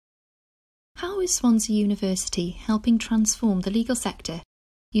How is Swansea University helping transform the legal sector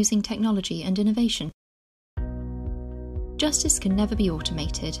using technology and innovation? Justice can never be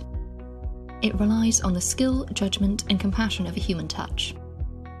automated. It relies on the skill, judgment and compassion of a human touch.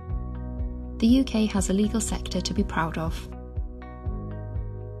 The UK has a legal sector to be proud of.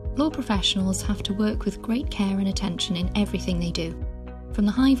 Law professionals have to work with great care and attention in everything they do, from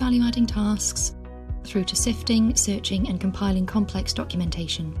the high value-adding tasks through to sifting, searching and compiling complex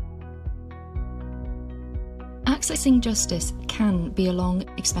documentation. Accessing justice can be a long,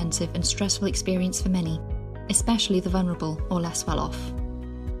 expensive and stressful experience for many, especially the vulnerable or less well off.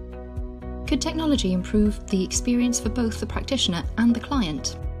 Could technology improve the experience for both the practitioner and the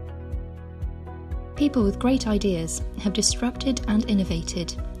client? People with great ideas have disrupted and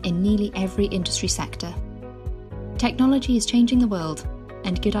innovated in nearly every industry sector. Technology is changing the world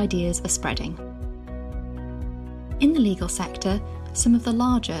and good ideas are spreading. In the legal sector, some of the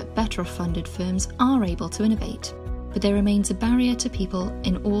larger, better funded firms are able to innovate, but there remains a barrier to people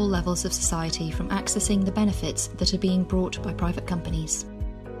in all levels of society from accessing the benefits that are being brought by private companies.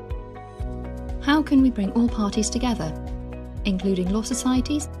 How can we bring all parties together, including law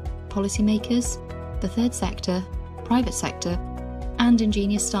societies, policymakers, the third sector, private sector, and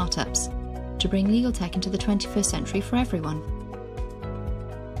ingenious startups, to bring legal tech into the 21st century for everyone?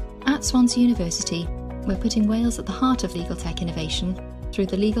 At Swansea University, we're putting Wales at the heart of legal tech innovation through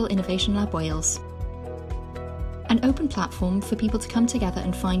the Legal Innovation Lab Wales, an open platform for people to come together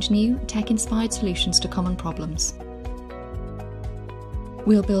and find new, tech-inspired solutions to common problems.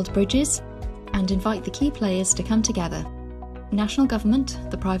 We'll build bridges and invite the key players to come together: national government,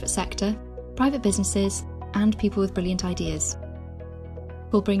 the private sector, private businesses, and people with brilliant ideas.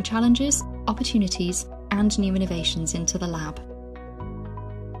 We'll bring challenges, opportunities, and new innovations into the lab.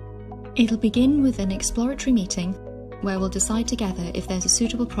 It'll begin with an exploratory meeting where we'll decide together if there's a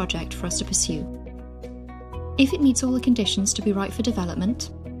suitable project for us to pursue. If it meets all the conditions to be right for development,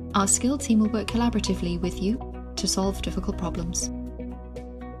 our skilled team will work collaboratively with you to solve difficult problems.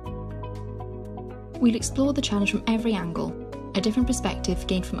 We'll explore the challenge from every angle, a different perspective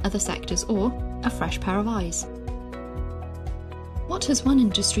gained from other sectors, or a fresh pair of eyes. What has one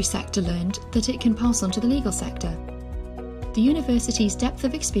industry sector learned that it can pass on to the legal sector? The university's depth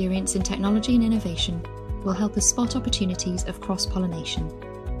of experience in technology and innovation will help us spot opportunities of cross-pollination.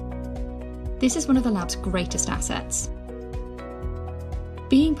 This is one of the lab's greatest assets.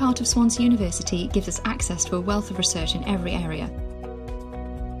 Being part of Swansea University gives us access to a wealth of research in every area,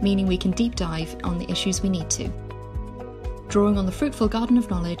 meaning we can deep dive on the issues we need to, drawing on the fruitful garden of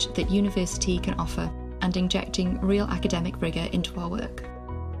knowledge that university can offer and injecting real academic rigour into our work.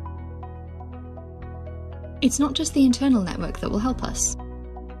 It's not just the internal network that will help us.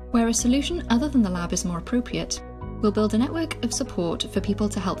 Where a solution other than the lab is more appropriate, we'll build a network of support for people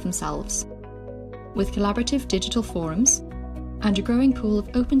to help themselves, with collaborative digital forums and a growing pool of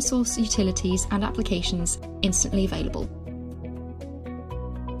open source utilities and applications instantly available.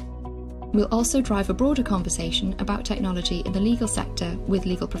 We'll also drive a broader conversation about technology in the legal sector with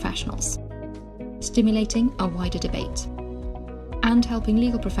legal professionals, stimulating a wider debate, and helping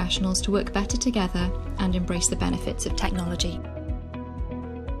legal professionals to work better together and embrace the benefits of technology.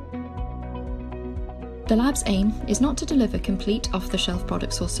 The lab's aim is not to deliver complete off-the-shelf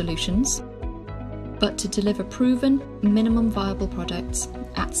products or solutions, but to deliver proven, minimum viable products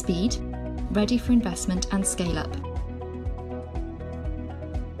at speed, ready for investment and scale up.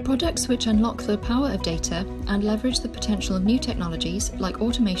 Products which unlock the power of data and leverage the potential of new technologies like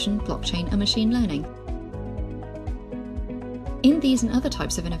automation, blockchain and machine learning. In these and other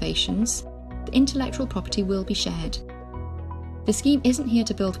types of innovations, the intellectual property will be shared. The scheme isn't here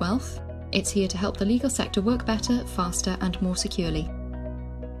to build wealth, it's here to help the legal sector work better, faster and more securely,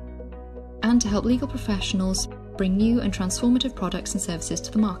 and to help legal professionals bring new and transformative products and services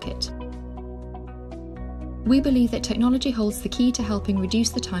to the market. We believe that technology holds the key to helping reduce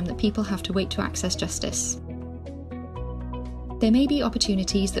the time that people have to wait to access justice. There may be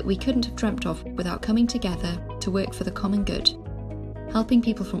opportunities that we couldn't have dreamt of without coming together to work for the common good, helping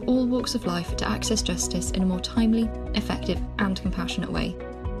people from all walks of life to access justice in a more timely, effective and compassionate way.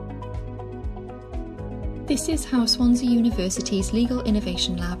 This is how Swansea University's Legal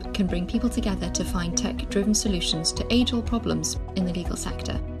Innovation Lab can bring people together to find tech-driven solutions to age-old problems in the legal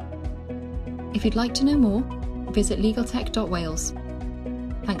sector. If you'd like to know more, visit legaltech.wales.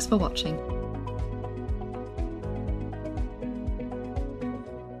 Thanks for watching.